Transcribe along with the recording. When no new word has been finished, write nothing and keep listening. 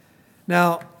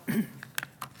Now,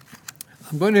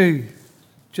 I'm going to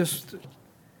just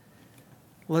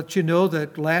let you know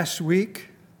that last week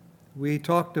we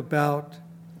talked about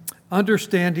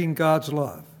understanding God's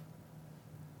love.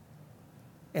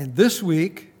 And this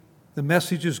week, the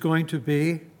message is going to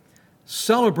be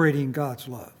celebrating God's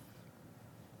love.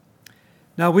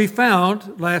 Now, we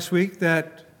found last week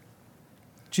that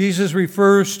Jesus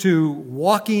refers to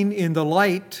walking in the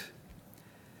light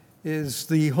is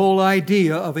the whole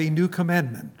idea of a new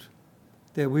commandment,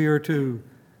 that we are to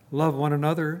love one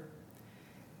another.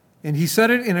 And he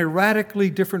said it in a radically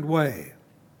different way.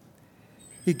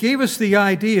 He gave us the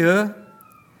idea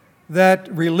that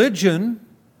religion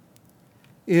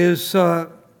is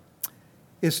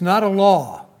it's not a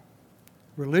law.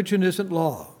 Religion isn't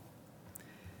law.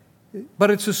 But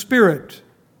it's a spirit.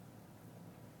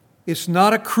 It's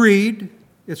not a creed.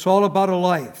 It's all about a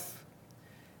life.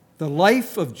 The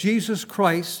life of Jesus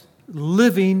Christ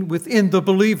living within the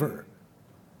believer.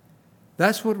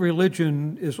 That's what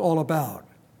religion is all about.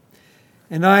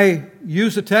 And I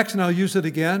use the text, and I'll use it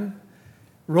again.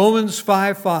 Romans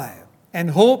 5:5.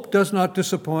 And hope does not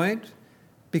disappoint,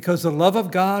 because the love of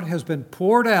God has been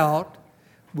poured out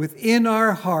within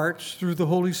our hearts through the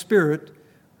Holy Spirit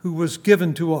who was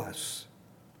given to us.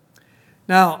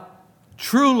 Now,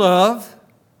 true love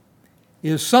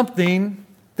is something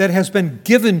that has been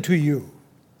given to you.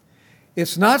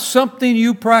 It's not something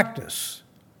you practice.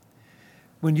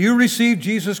 When you received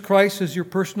Jesus Christ as your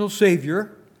personal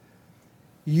Savior,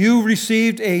 you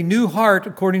received a new heart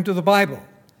according to the Bible,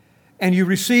 and you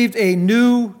received a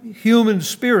new human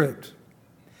spirit.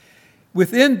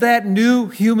 Within that new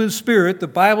human spirit, the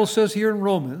Bible says here in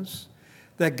Romans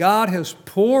that God has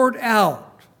poured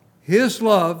out His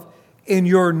love in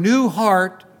your new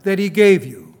heart that He gave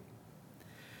you.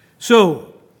 So,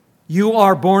 you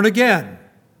are born again.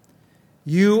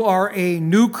 You are a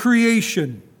new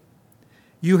creation.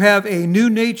 You have a new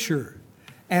nature.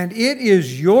 And it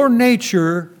is your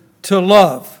nature to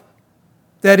love.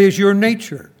 That is your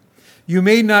nature. You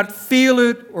may not feel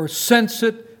it or sense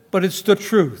it, but it's the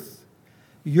truth.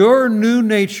 Your new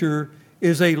nature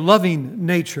is a loving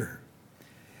nature.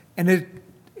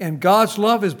 And God's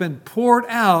love has been poured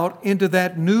out into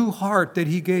that new heart that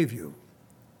He gave you.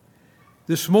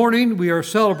 This morning, we are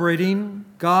celebrating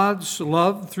God's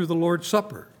love through the Lord's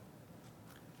Supper.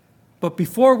 But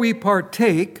before we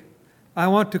partake, I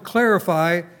want to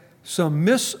clarify some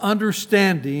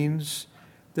misunderstandings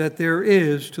that there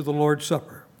is to the Lord's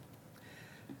Supper.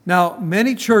 Now,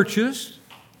 many churches,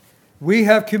 we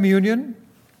have communion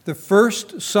the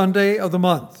first Sunday of the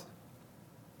month.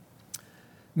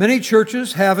 Many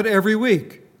churches have it every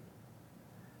week.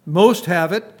 Most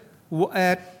have it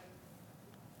at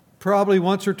probably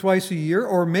once or twice a year,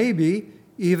 or maybe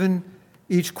even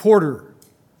each quarter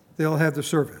they'll have the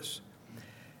service.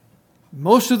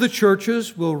 Most of the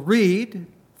churches will read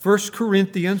 1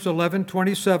 Corinthians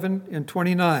 11:27 and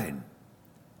 29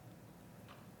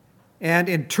 and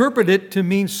interpret it to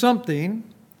mean something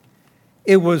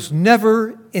it was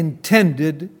never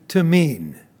intended to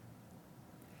mean.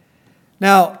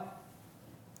 Now,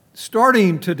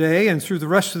 starting today and through the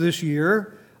rest of this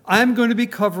year, I'm going to be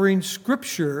covering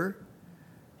Scripture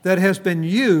that has been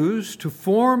used to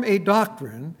form a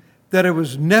doctrine that it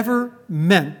was never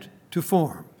meant to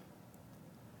form.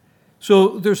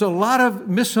 So there's a lot of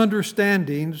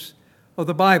misunderstandings of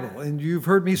the Bible. And you've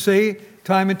heard me say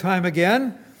time and time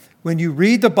again, when you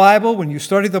read the Bible, when you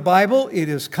study the Bible, it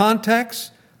is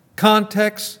context,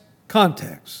 context,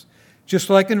 context. Just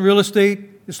like in real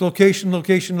estate, it's location,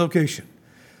 location, location.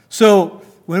 So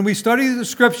when we study the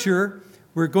Scripture,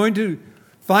 we're going to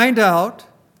find out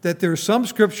that there's some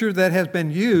Scripture that has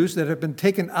been used, that have been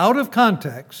taken out of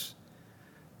context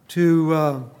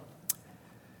to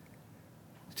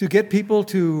get people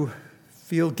to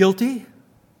feel guilty,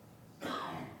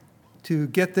 to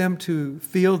get them to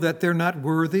feel that they're not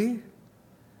worthy.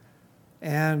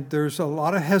 And there's a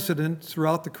lot of hesitance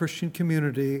throughout the Christian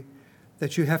community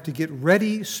that you have to get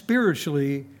ready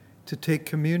spiritually to take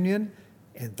communion,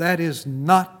 and that is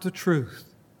not the truth.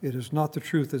 It is not the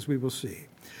truth, as we will see.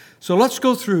 So let's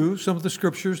go through some of the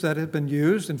scriptures that have been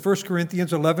used in 1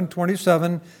 Corinthians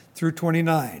 11:27 through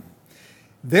 29.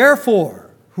 Therefore,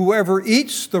 whoever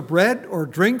eats the bread or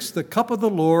drinks the cup of the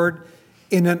Lord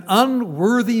in an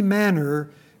unworthy manner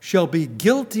shall be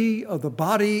guilty of the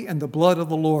body and the blood of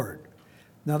the Lord.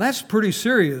 Now that's pretty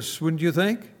serious, wouldn't you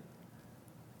think?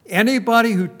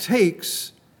 Anybody who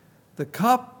takes the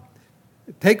cup,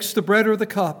 takes the bread or the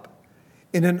cup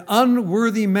in an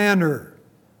unworthy manner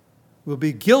will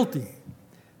be guilty.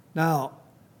 Now,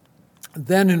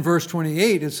 then in verse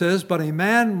 28 it says, but a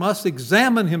man must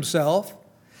examine himself,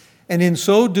 and in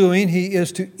so doing he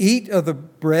is to eat of the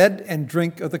bread and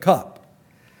drink of the cup.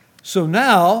 So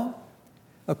now,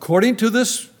 according to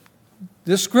this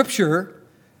scripture,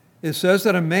 it says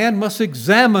that a man must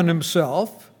examine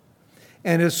himself,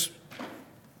 and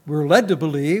we're led to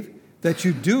believe that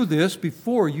you do this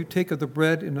before you take of the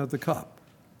bread and of the cup.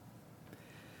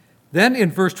 Then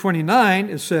in verse 29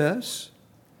 it says,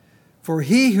 "For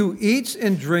he who eats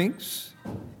and drinks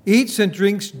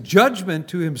judgment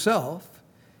to himself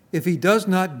if he does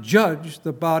not judge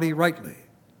the body rightly."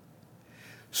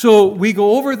 So we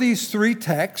go over these three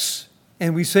texts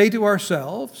and we say to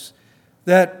ourselves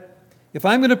that if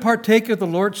I'm going to partake of the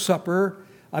Lord's Supper,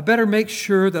 I better make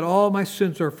sure that all my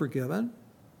sins are forgiven.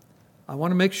 I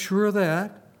want to make sure of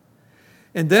that.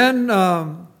 And then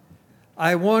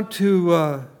I want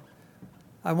to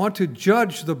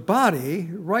judge the body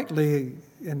rightly.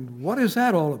 And what is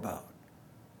that all about?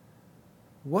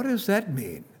 What does that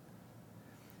mean?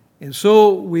 And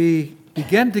so we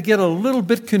begin to get a little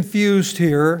bit confused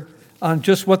here on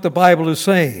just what the Bible is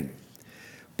saying.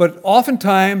 But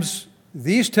oftentimes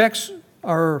these texts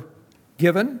are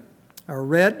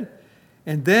read,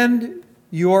 and then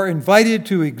you are invited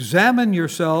to examine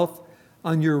yourself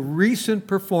on your recent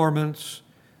performance,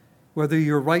 whether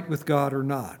you're right with God or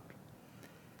not.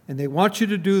 And they want you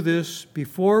to do this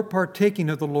before partaking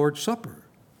of the Lord's Supper.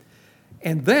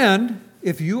 And then,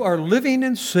 if you are living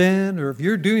in sin, or if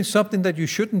you're doing something that you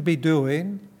shouldn't be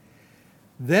doing,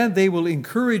 then they will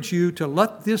encourage you to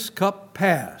let this cup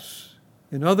pass.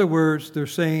 In other words, they're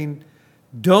saying,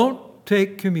 don't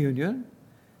take communion,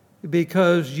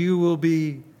 because you will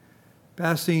be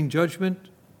passing judgment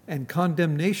and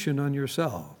condemnation on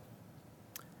yourself.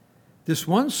 This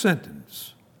one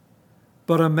sentence,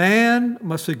 "But a man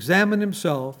must examine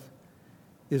himself,"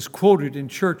 is quoted in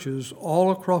churches all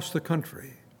across the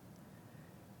country.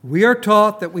 We are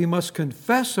taught that we must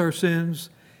confess our sins,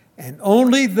 and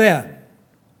only then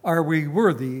are we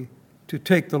worthy to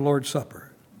take the Lord's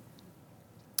Supper.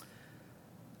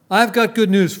 I've got good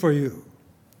news for you.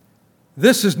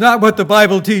 This is not what the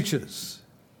Bible teaches.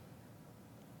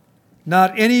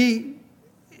 Not in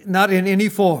any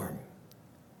form.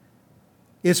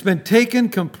 It's been taken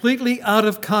completely out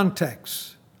of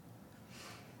context.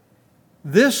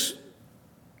 This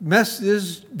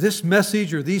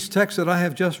message or these texts that I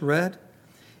have just read,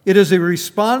 it is a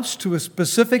response to a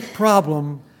specific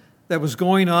problem that was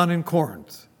going on in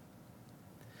Corinth.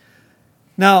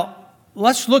 Now,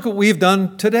 let's look at what we've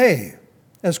done today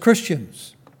as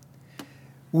Christians.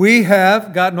 We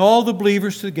have gotten all the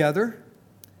believers together,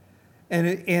 and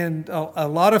in a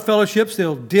lot of fellowships,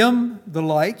 they'll dim the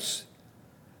lights,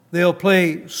 they'll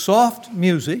play soft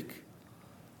music,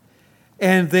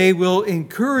 and they will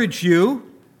encourage you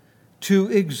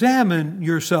to examine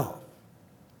yourself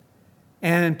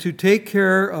and to take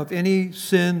care of any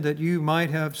sin that you might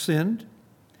have sinned.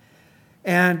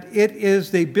 And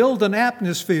they build an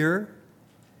atmosphere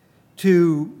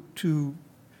to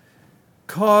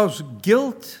cause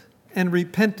guilt and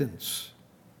repentance.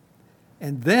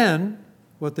 And then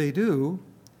what they do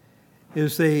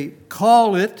is they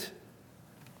call it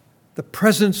the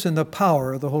presence and the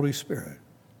power of the Holy Spirit.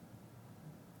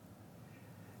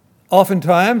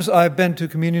 Oftentimes, I've been to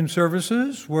communion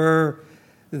services where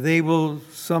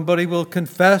somebody will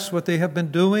confess what they have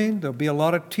been doing. There'll be a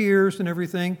lot of tears and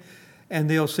everything, and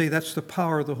they'll say, that's the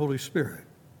power of the Holy Spirit.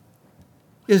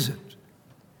 Is it?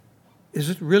 Is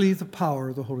it really the power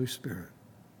of the Holy Spirit?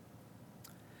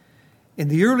 In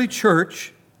the early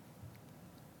church,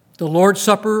 the Lord's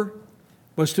Supper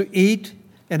was to eat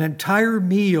an entire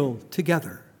meal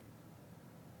together.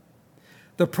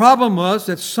 The problem was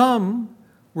that some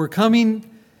were coming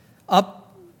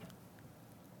up,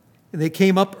 and they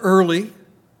came up early,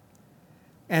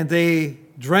 and they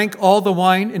drank all the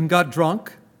wine and got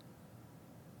drunk,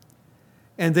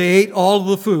 and they ate all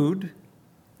the food,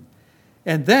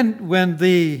 and then when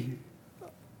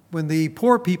the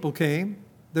poor people came,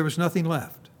 there was nothing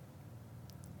left.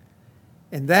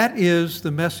 And that is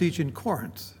the message in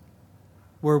Corinth,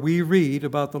 where we read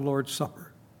about the Lord's Supper.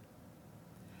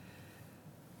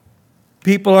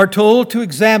 People are told to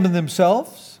examine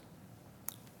themselves,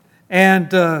 and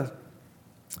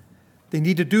they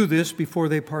need to do this before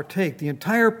they partake. The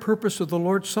entire purpose of the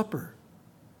Lord's Supper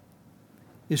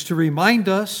is to remind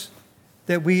us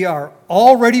that we are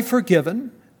already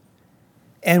forgiven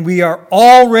and we are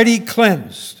already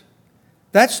cleansed.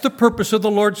 That's the purpose of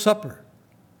the Lord's Supper.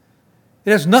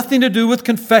 It has nothing to do with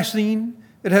confessing.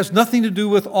 It has nothing to do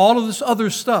with all of this other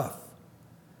stuff.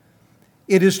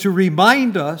 It is to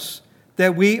remind us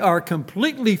that we are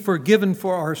completely forgiven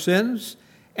for our sins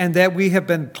and that we have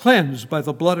been cleansed by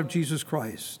the blood of Jesus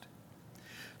Christ.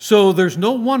 So there's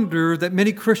no wonder that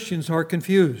many Christians are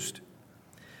confused.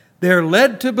 They're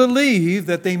led to believe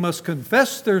that they must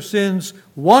confess their sins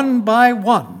one by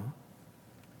one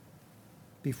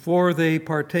before they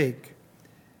partake.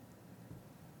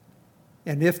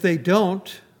 And if they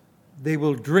don't, they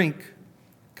will drink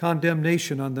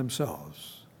condemnation on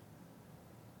themselves.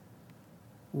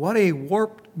 What a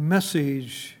warped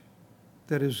message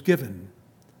that is given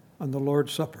on the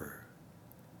Lord's Supper.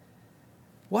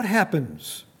 What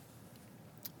happens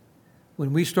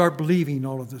when we start believing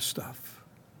all of this stuff?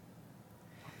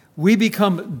 We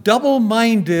become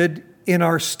double-minded in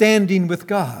our standing with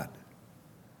God.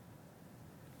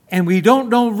 And we don't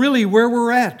know really where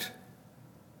we're at.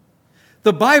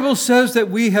 The Bible says that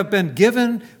we have been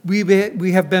given,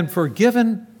 we have been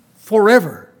forgiven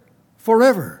forever.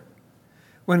 Forever.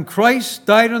 When Christ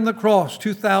died on the cross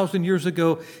 2,000 years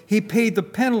ago, He paid the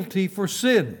penalty for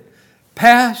sin.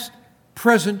 Past,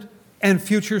 present, and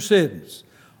future sins.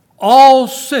 All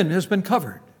sin has been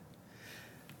covered.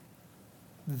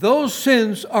 Those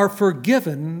sins are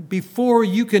forgiven before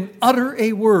you can utter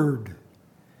a word.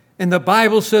 And the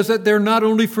Bible says that they're not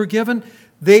only forgiven,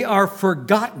 they are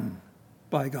forgotten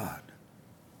by God.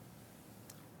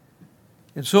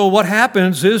 And so what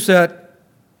happens is that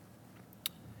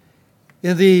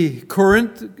in the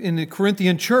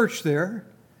Corinthian church there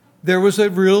was a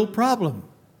real problem.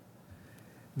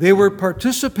 They were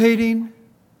participating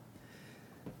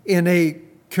in a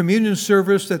communion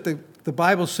service that the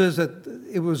Bible says that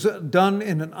it was done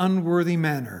in an unworthy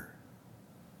manner.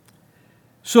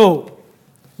 So,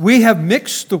 we have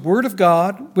mixed the Word of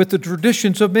God with the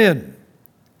traditions of men.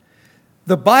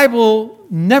 The Bible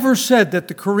never said that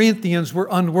the Corinthians were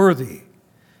unworthy.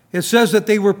 It says that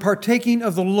they were partaking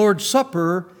of the Lord's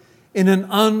Supper in an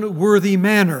unworthy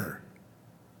manner.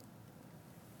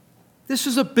 This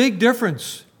is a big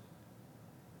difference.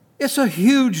 It's a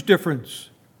huge difference.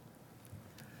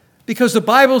 Because the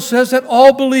Bible says that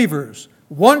all believers,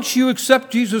 once you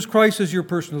accept Jesus Christ as your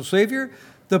personal Savior,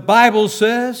 the Bible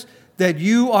says that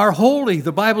you are holy.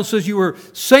 The Bible says you are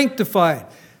sanctified,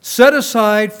 set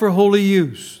aside for holy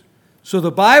use. So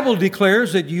the Bible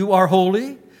declares that you are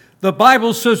holy. The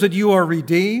Bible says that you are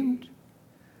redeemed.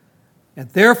 And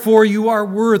therefore you are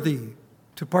worthy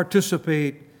to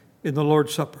participate in the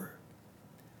Lord's Supper.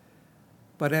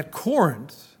 But at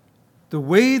Corinth, the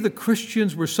way the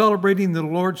Christians were celebrating the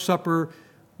Lord's Supper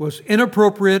was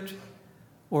inappropriate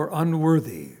or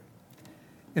unworthy.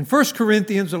 In 1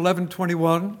 Corinthians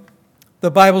 11:21,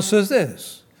 the Bible says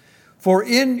this, "For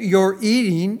in your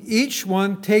eating, each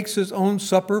one takes his own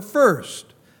supper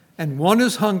first, and one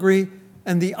is hungry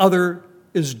and the other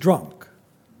is drunk."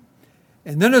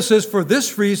 And then it says, "For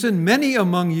this reason, many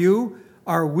among you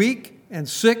are weak and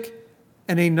sick,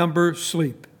 and a number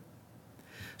sleep."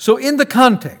 So in the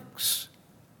context,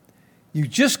 you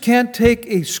just can't take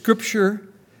a scripture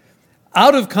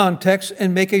out of context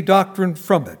and make a doctrine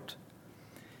from it.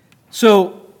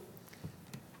 So,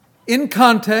 in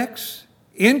context,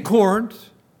 in Corinth,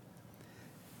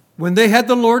 when they had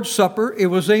the Lord's Supper, it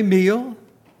was a meal.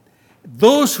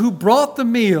 Those who brought the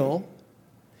meal,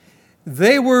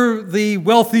 they were the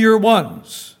wealthier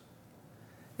ones.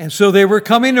 And so they were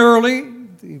coming early,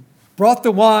 they brought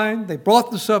the wine, they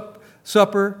brought the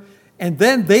supper, and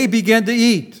then they began to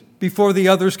eat before the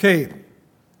others came.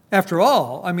 After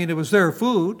all, it was their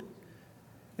food.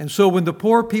 And so when the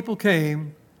poor people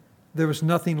came, there was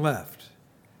nothing left.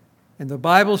 And the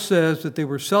Bible says that they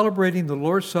were celebrating the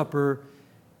Lord's Supper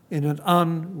in an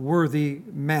unworthy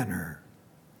manner.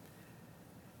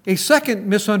 A second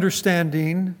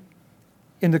misunderstanding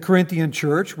in the Corinthian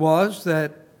church was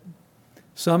that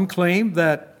some claimed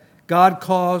that God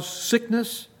caused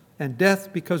sickness and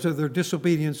death because of their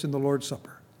disobedience in the Lord's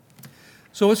Supper.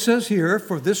 So it says here,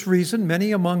 "For this reason,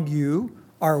 many among you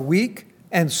are weak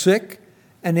and sick,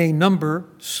 and a number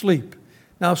sleep."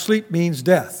 Now, sleep means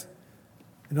death.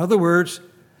 In other words,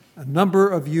 a number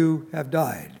of you have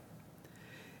died.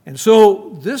 And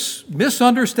so this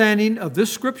misunderstanding of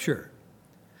this scripture,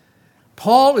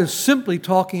 Paul is simply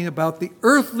talking about the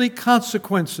earthly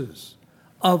consequences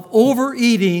of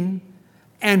overeating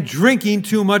and drinking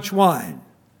too much wine.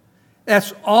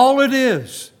 That's all it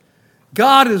is.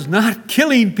 God is not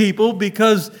killing people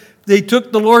because they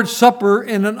took the Lord's Supper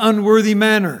in an unworthy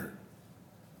manner.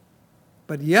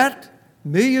 But yet,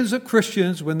 millions of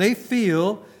Christians, when they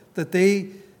feel that they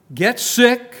get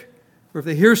sick, or if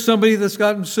they hear somebody that's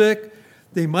gotten sick,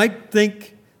 they might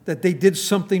think that they did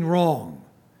something wrong.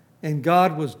 And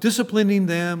God was disciplining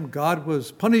them, God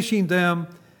was punishing them,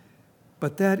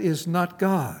 but that is not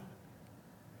God.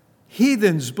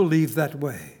 Heathens believe that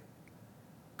way.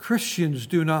 Christians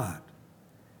do not.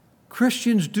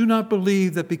 Christians do not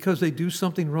believe that because they do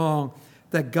something wrong,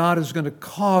 that God is going to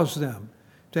cause them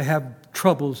to have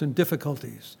troubles and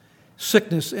difficulties,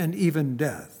 sickness and even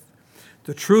death.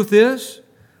 The truth is,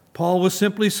 Paul was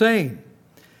simply saying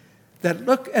that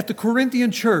look at the Corinthian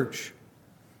church.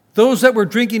 Those that were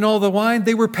drinking all the wine,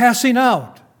 they were passing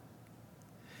out.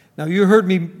 Now, you heard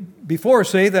me before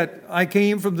say that I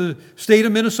came from the state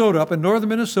of Minnesota. Up in northern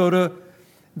Minnesota,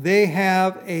 they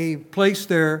have a place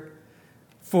there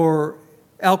for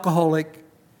alcoholic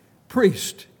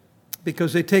priests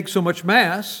because they take so much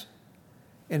Mass,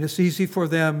 and it's easy for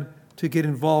them to get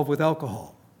involved with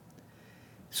alcohol.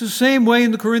 It's the same way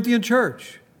in the Corinthian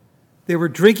church. They were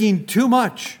drinking too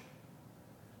much,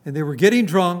 and they were getting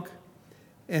drunk.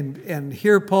 And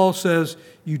here Paul says,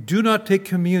 you do not take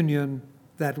communion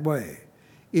that way.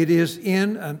 It is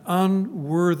in an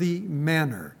unworthy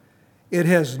manner. It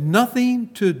has nothing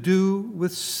to do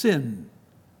with sin,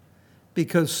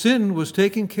 because sin was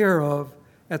taken care of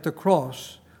at the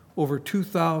cross over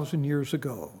 2,000 years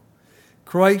ago.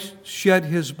 Christ shed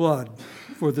his blood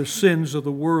for the sins of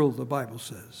the world, the Bible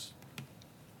says.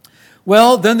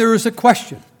 Well, then there is a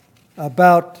question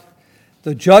about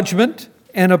the judgment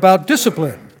and about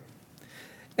discipline.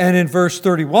 And in verse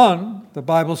 31, the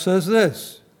Bible says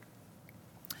this: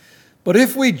 but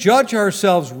if we judge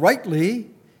ourselves rightly,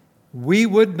 we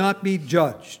would not be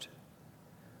judged.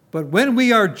 But when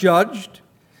we are judged,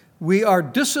 we are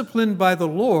disciplined by the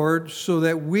Lord so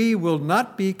that we will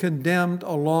not be condemned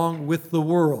along with the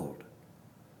world.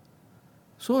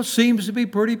 So it seems to be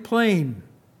pretty plain.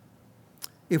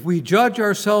 If we judge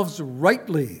ourselves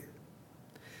rightly,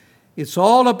 it's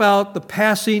all about the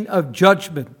passing of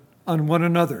judgment on one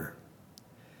another.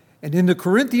 And in the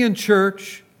Corinthian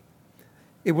church,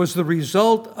 it was the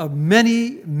result of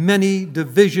many, many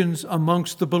divisions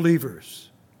amongst the believers.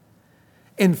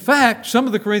 In fact, some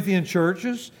of the Corinthian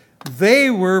churches, they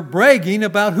were bragging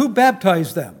about who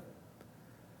baptized them.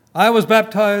 I was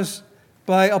baptized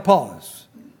by Apollos.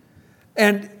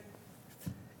 And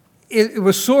it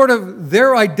was sort of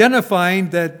their identifying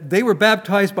that they were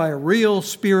baptized by a real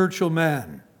spiritual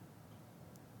man.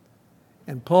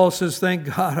 And Paul says, thank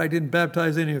God I didn't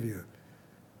baptize any of you.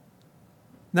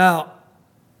 Now,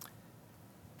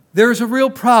 there's a real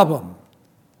problem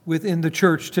within the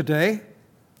church today.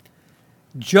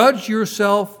 Judge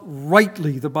yourself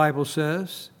rightly, the Bible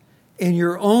says, in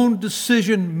your own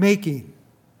decision making.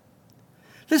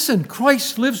 Listen,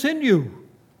 Christ lives in you.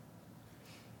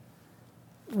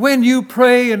 When you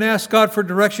pray and ask God for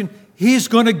direction, he's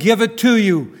going to give it to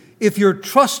you if you're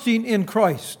trusting in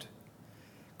Christ.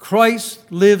 Christ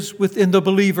lives within the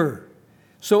believer.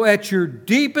 So at your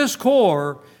deepest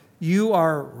core, you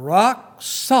are rock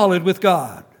solid with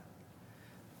God.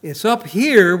 It's up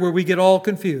here where we get all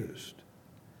confused.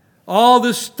 All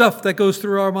this stuff that goes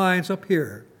through our minds up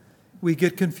here, we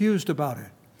get confused about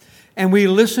it. And we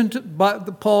listen to,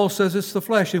 Paul says it's the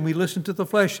flesh, and we listen to the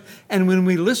flesh. And when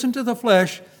we listen to the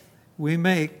flesh, we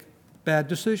make bad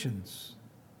decisions.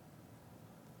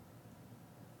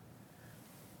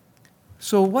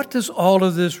 So what does all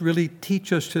of this really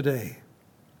teach us today?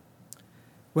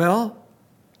 Well,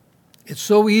 it's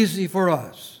so easy for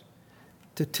us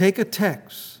to take a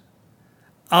text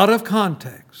out of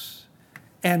context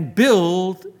and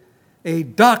build a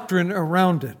doctrine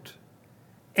around it.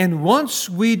 And once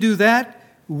we do that,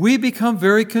 we become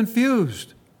very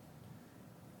confused.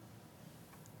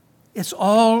 It's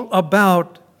all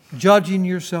about judging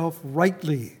yourself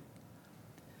rightly.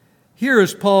 Here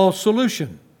is Paul's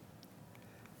solution.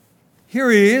 Here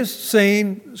he is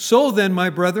saying, so then, my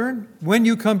brethren, when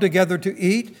you come together to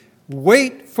eat,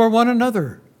 wait for one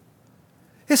another.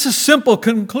 It's a simple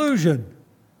conclusion.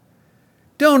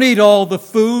 Don't eat all the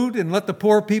food and let the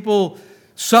poor people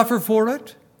suffer for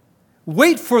it.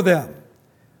 Wait for them.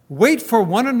 Wait for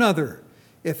one another.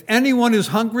 If anyone is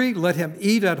hungry, let him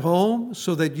eat at home,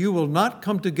 so that you will not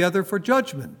come together for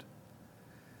judgment.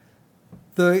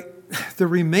 The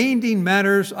remaining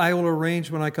matters I will arrange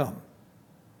when I come.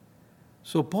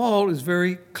 So Paul is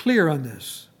very clear on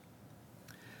this.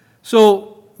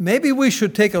 So maybe we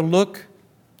should take a look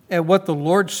at what the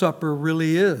Lord's Supper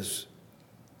really is.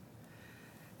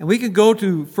 And we can go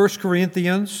to 1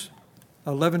 Corinthians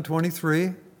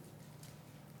 11:23.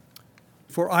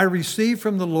 For I received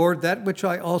from the Lord that which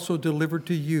I also delivered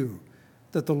to you,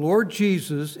 that the Lord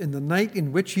Jesus, in the night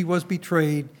in which he was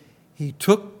betrayed, he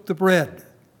took the bread.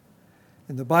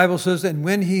 And the Bible says, and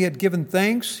when he had given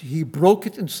thanks, he broke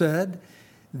it and said,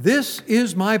 this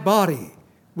is my body,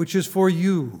 which is for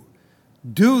you.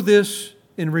 Do this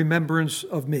in remembrance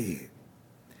of me.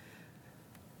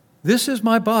 This is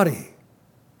my body,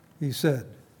 he said.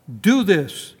 Do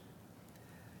this.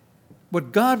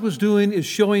 what God was doing is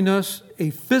showing us a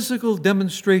physical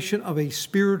demonstration of a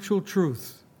spiritual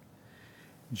truth.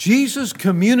 Jesus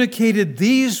communicated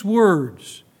these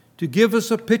words to give us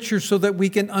a picture so that we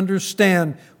can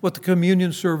understand what the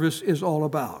communion service is all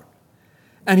about.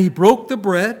 And he broke the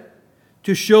bread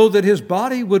to show that his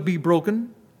body would be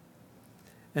broken.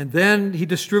 And then he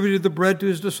distributed the bread to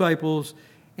his disciples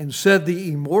and said the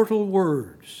immortal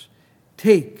words,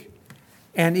 "Take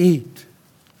and eat.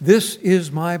 This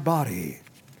is my body."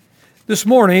 This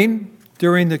morning,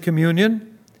 during the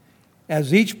communion,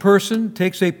 as each person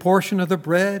takes a portion of the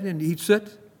bread and eats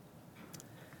it,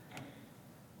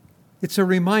 it's a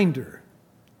reminder.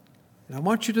 And I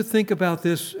want you to think about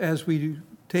this as we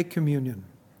take communion.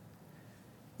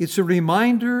 It's a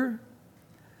reminder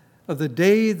of the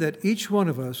day that each one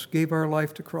of us gave our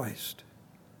life to Christ.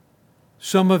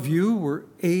 Some of you were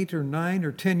 8 or 9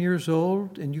 or 10 years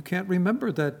old, and you can't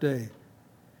remember that day.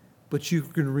 But you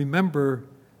can remember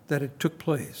that it took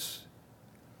place.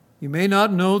 You may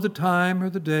not know the time or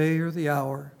the day or the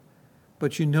hour,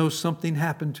 but you know something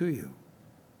happened to you.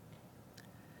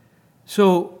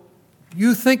 So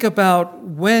you think about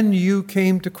when you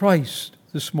came to Christ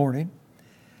this morning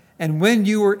and when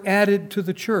you were added to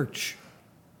the church.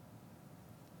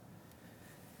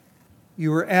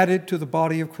 You were added to the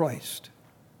body of Christ.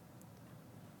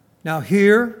 Now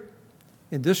here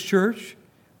in this church,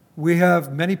 we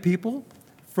have many people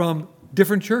from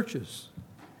different churches,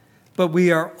 but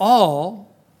we are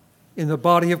all in the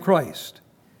body of Christ.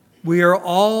 We are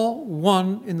all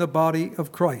one in the body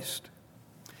of Christ.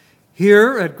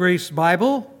 Here at Grace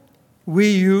Bible,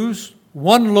 we use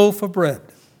one loaf of bread,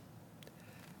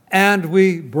 and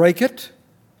we break it,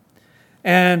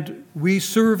 and we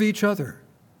serve each other.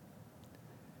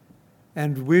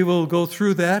 And we will go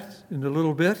through that in a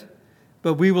little bit,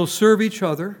 but we will serve each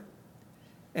other.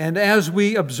 And as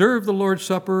we observe the Lord's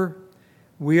Supper,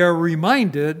 we are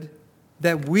reminded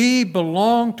that we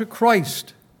belong to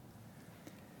Christ.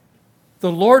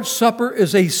 The Lord's Supper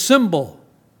is a symbol.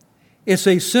 It's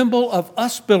a symbol of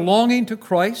us belonging to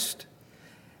Christ,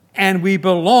 and we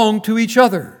belong to each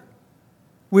other.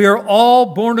 We are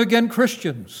all born-again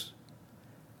Christians,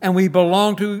 and we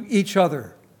belong to each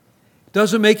other.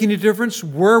 Doesn't make any difference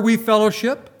where we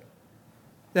fellowship.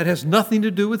 That has nothing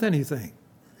to do with anything.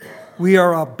 We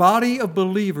are a body of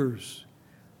believers.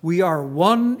 We are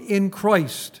one in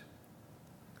Christ.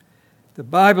 The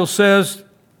Bible says,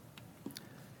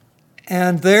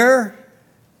 and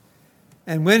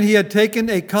when he had taken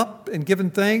a cup and given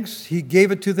thanks, he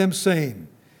gave it to them, saying,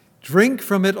 "Drink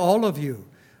from it, all of you,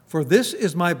 for this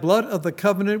is my blood of the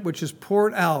covenant, which is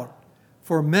poured out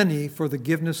for many for the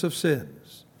forgiveness of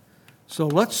sins." So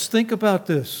let's think about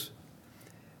this.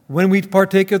 When we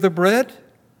partake of the bread,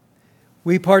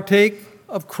 we partake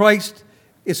of Christ.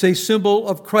 It's a symbol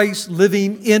of Christ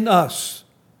living in us.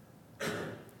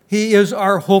 He is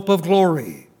our hope of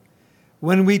glory.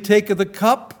 When we take of the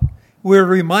cup, we're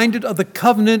reminded of the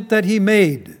covenant that he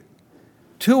made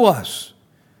to us,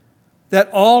 that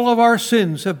all of our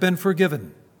sins have been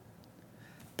forgiven.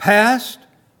 Past,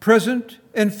 present,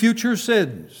 and future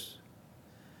sins.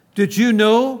 Did you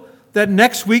know that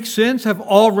next week's sins have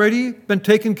already been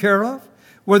taken care of?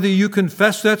 Whether you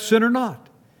confess that sin or not,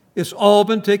 it's all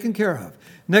been taken care of.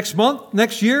 Next month,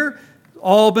 next year,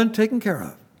 all been taken care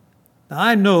of. Now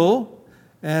I know,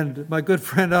 and my good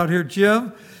friend out here,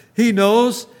 Jim, he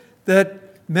knows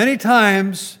that many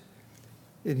times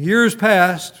in years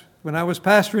past, when I was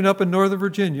pastoring up in Northern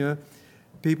Virginia,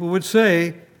 people would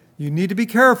say, "You need to be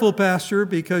careful, Pastor,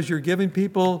 because you're giving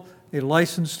people a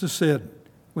license to sin."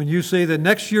 When you say that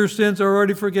next year's sins are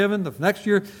already forgiven, the next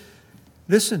year,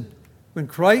 listen, when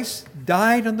Christ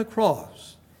died on the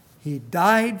cross, he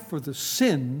died for the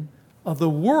sin of the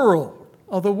world,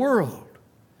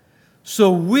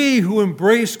 So we who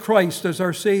embrace Christ as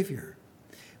our Savior,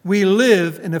 we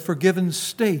live in a forgiven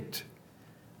state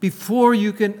before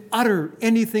you can utter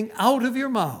anything out of your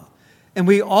mouth. And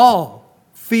we all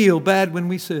feel bad when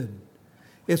we sin.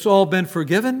 It's all been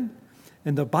forgiven,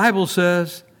 and the Bible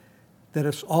says that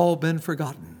it's all been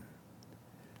forgotten.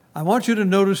 I want you to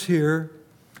notice here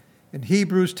in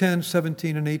Hebrews 10,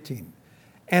 17 and 18,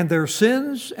 "And their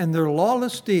sins and their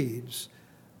lawless deeds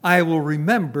I will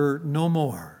remember no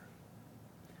more."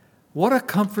 What a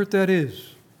comfort that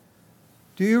is.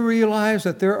 Do you realize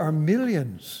that there are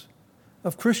millions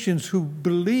of Christians who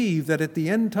believe that at the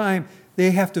end time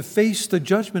they have to face the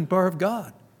judgment bar of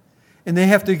God? And they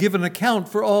have to give an account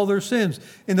for all their sins.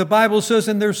 And the Bible says,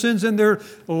 "And their sins and their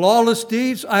lawless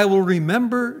deeds I will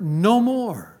remember no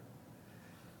more."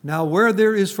 Now, where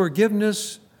there is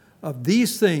forgiveness of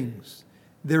these things,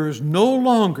 there is no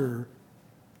longer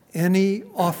any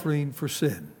offering for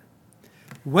sin.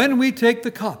 When we take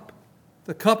the cup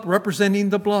representing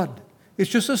the blood, it's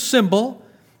just a symbol.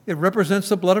 It represents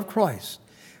the blood of Christ.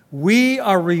 We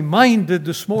are reminded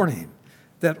this morning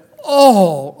that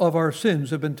all of our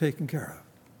sins have been taken care of,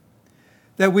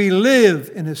 that we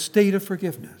live in a state of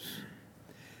forgiveness.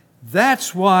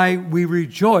 That's why we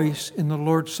rejoice in the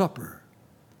Lord's Supper.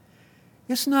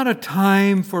 It's not a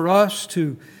time for us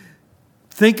to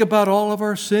think about all of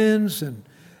our sins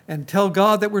and tell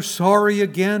God that we're sorry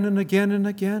again and again and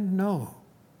again. No,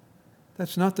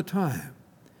 that's not the time.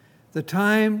 The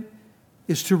time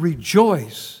is to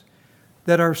rejoice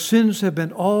that our sins have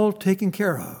been all taken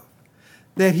care of,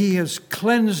 that He has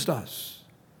cleansed us.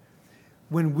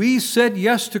 When we said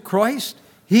yes to Christ,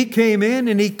 He came in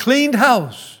and He cleaned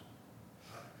house.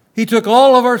 He took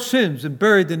all of our sins and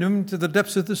buried them into the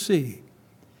depths of the sea.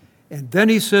 And then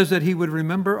He says that He would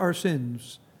remember our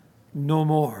sins no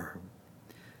more.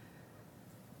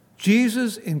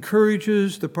 Jesus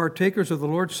encourages the partakers of the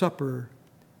Lord's Supper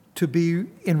to be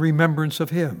in remembrance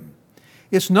of Him.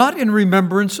 It's not in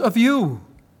remembrance of you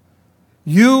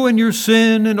and your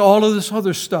sin and all of this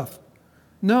other stuff.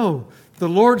 No, the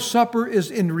Lord's Supper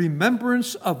is in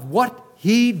remembrance of what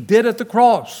He did at the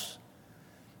cross.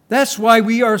 That's why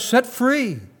we are set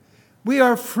free. We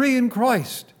are free in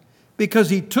Christ because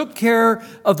He took care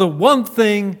of the one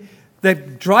thing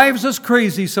that drives us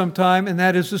crazy sometime, and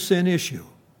that is the sin issue.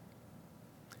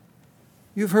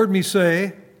 You've heard me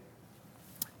say,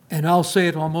 and I'll say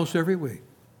it almost every week,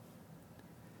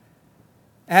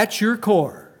 at your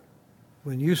core,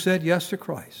 when you said yes to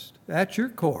Christ, at your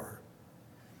core,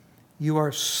 you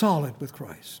are solid with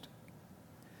Christ.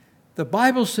 The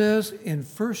Bible says in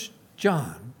 1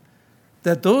 John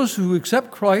that those who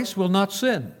accept Christ will not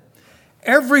sin.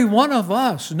 Every one of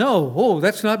us know, oh,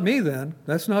 that's not me then.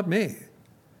 That's not me.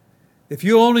 If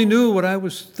you only knew what I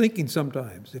was thinking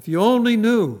sometimes, if you only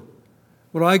knew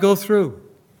what I go through,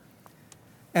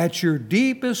 at your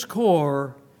deepest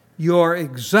core, you are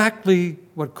exactly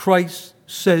what Christ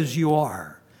says you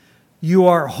are. You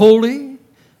are holy,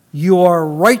 you are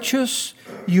righteous,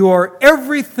 you are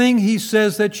everything He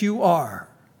says that you are.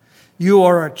 You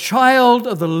are a child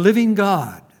of the living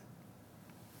God.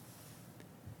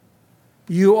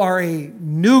 You are a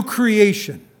new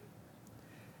creation.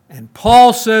 And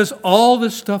Paul says all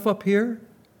this stuff up here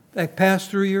that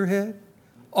passed through your head,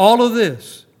 all of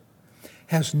this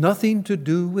has nothing to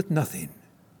do with nothing.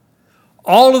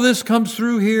 All of this comes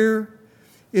through here.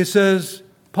 It says,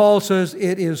 Paul says,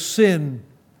 it is sin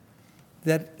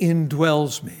that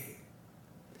indwells me.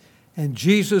 And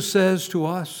Jesus says to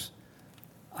us,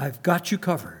 I've got you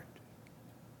covered.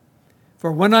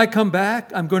 For when I come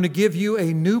back, I'm going to give you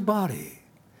a new body.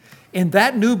 And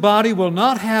that new body will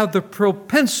not have the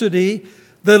propensity,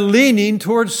 the leaning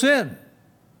towards sin.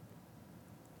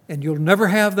 And you'll never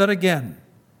have that again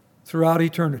throughout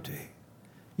eternity.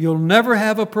 You'll never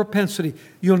have a propensity.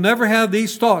 You'll never have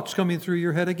these thoughts coming through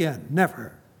your head again.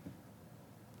 Never.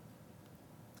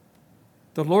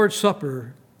 The Lord's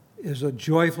Supper is a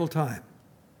joyful time.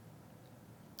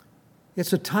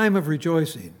 It's a time of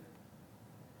rejoicing.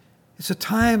 It's a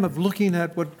time of looking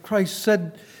at what Christ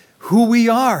said, who we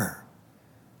are.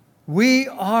 We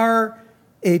are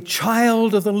a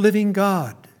child of the living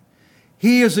God.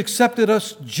 He has accepted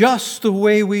us just the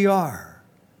way we are.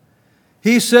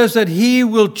 He says that He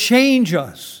will change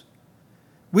us.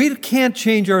 We can't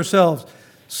change ourselves.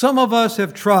 Some of us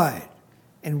have tried,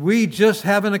 and we just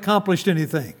haven't accomplished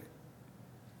anything.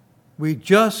 We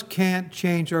just can't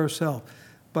change ourselves.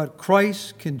 But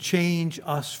Christ can change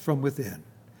us from within.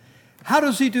 How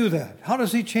does He do that? How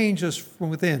does He change us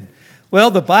from within? Well,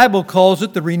 the Bible calls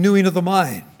it the renewing of the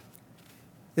mind.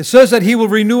 It says that He will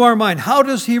renew our mind. How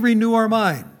does He renew our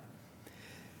mind?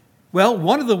 Well,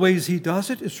 one of the ways He does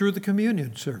it is through the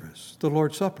communion service, the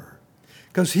Lord's Supper.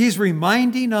 Because He's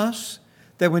reminding us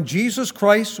that when Jesus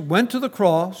Christ went to the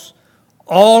cross,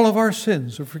 all of our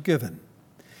sins are forgiven.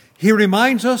 He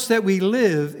reminds us that we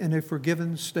live in a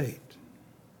forgiven state.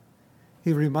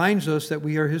 He reminds us that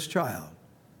we are His child.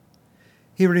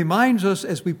 He reminds us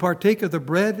as we partake of the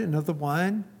bread and of the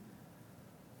wine,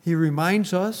 He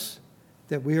reminds us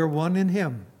that we are one in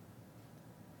Him.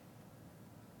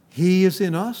 He is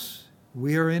in us,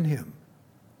 we are in Him.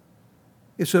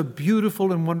 It's a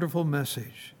beautiful and wonderful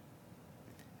message.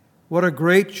 What a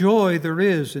great joy there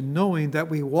is in knowing that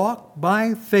we walk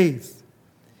by faith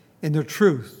in the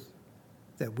truth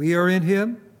that we are in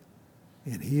Him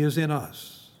and He is in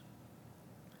us.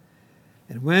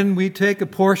 And when we take a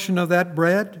portion of that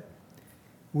bread,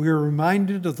 we are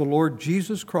reminded of the Lord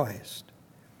Jesus Christ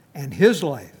and His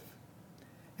life,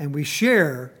 and we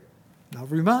share Now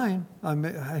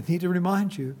I need to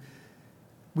remind you,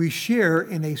 we share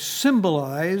in a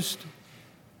symbolized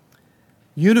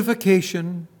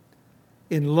unification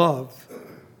in love,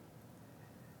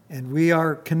 and we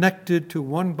are connected to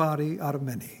one body out of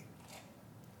many.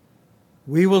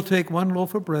 We will take one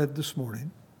loaf of bread this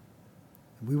morning,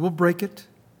 and we will break it,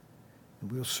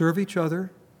 and we will serve each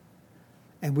other,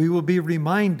 and we will be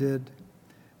reminded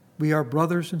we are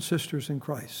brothers and sisters in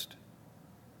Christ.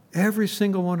 Every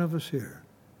single one of us here,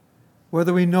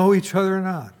 whether we know each other or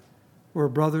not, we're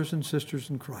brothers and sisters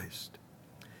in Christ.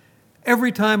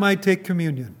 Every time I take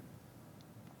communion,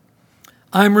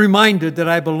 I'm reminded that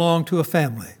I belong to a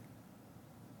family.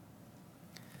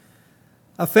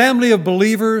 A family of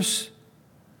believers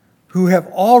who have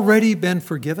already been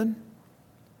forgiven.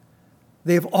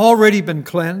 They've already been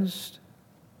cleansed.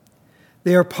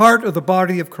 They are part of the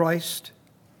body of Christ,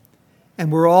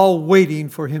 and we're all waiting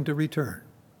for him to return.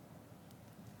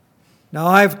 Now,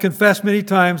 I've confessed many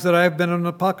times that I've been an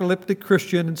apocalyptic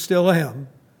Christian and still am.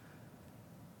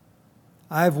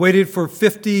 I've waited for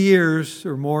 50 years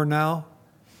or more now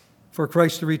for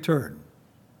Christ to return.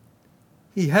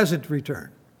 He hasn't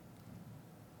returned.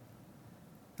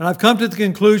 And I've come to the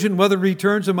conclusion, whether he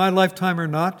returns in my lifetime or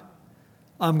not,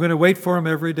 I'm going to wait for him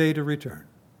every day to return.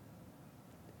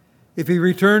 If he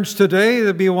returns today,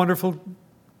 it'll be a wonderful,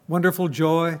 wonderful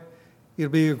joy.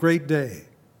 It'll be a great day.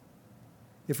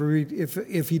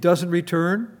 If he doesn't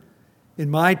return in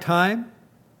my time,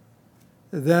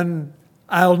 then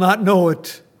I'll not know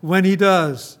it when he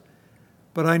does.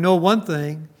 But I know one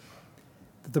thing,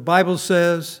 that the Bible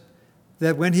says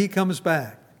that when he comes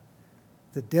back,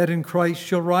 the dead in Christ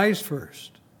shall rise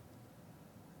first.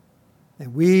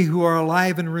 And we who are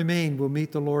alive and remain will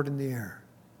meet the Lord in the air.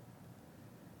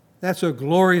 That's a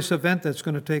glorious event that's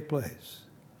going to take place.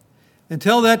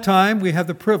 Until that time, we have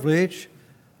the privilege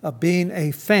of being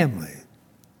a family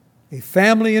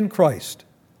in Christ,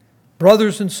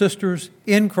 brothers and sisters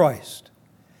in Christ.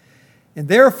 And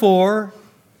therefore,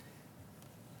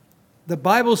 the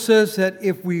Bible says that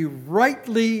if we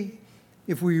rightly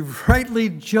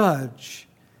judge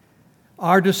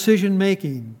our decision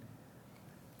making,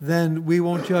 then we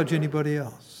won't judge anybody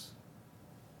else.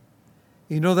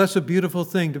 You know, that's a beautiful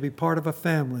thing, to be part of a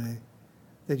family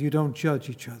that you don't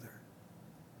judge each other.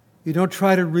 You don't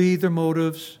try to read their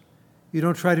motives. You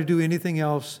don't try to do anything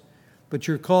else, but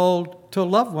you're called to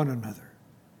love one another,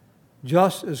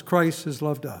 just as Christ has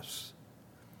loved us.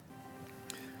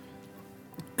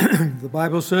 The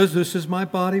Bible says, "This is my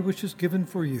body which is given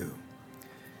for you.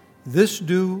 This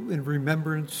do in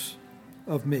remembrance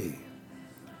of me."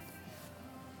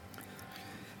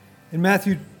 In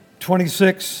Matthew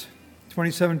 26,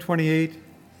 27, 28,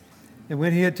 "And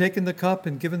when he had taken the cup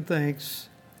and given thanks,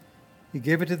 he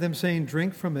gave it to them, saying,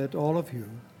 'Drink from it, all of you,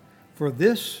 for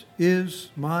this is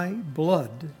my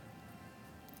blood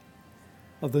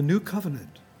of the new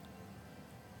covenant.'"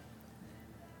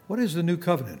 What is the new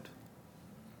covenant?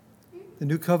 The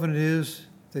new covenant is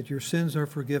that your sins are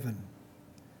forgiven.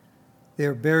 They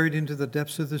are buried into the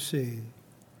depths of the sea.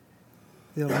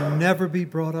 They'll never be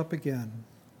brought up again.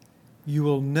 You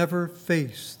will never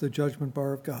face the judgment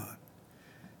bar of God.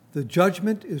 The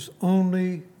judgment is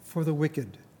only for the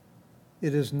wicked.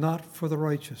 It is not for the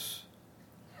righteous.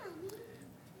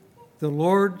 The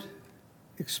Lord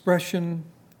expression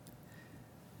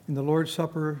in the Lord's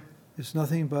Supper is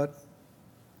nothing but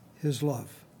his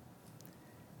love.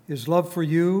 His love for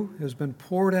you has been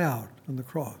poured out on the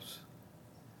cross.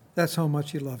 That's how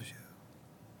much he loves you.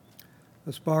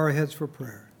 Let's bow our heads for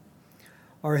prayer.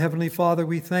 Our Heavenly Father,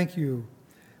 we thank you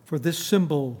for this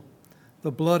symbol,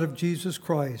 the blood of Jesus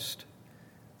Christ,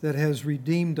 that has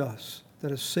redeemed us,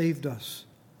 that has saved us,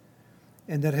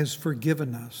 and that has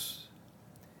forgiven us.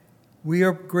 We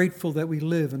are grateful that we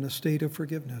live in a state of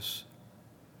forgiveness.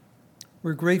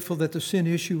 We're grateful that the sin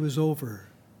issue is over.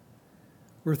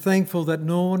 We're thankful that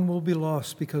no one will be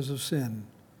lost because of sin,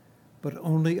 but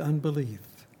only unbelief.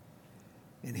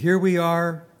 And here we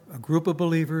are, a group of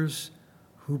believers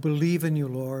who believe in you,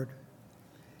 Lord.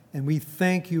 And we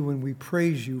thank you and we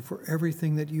praise you for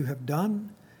everything that you have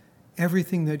done,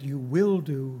 everything that you will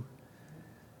do.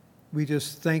 We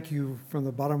just thank you from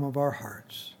the bottom of our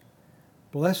hearts.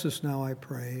 Bless us now, I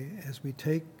pray, as we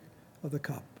take of the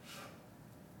cup.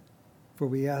 For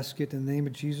we ask it in the name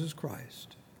of Jesus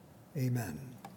Christ. Amen.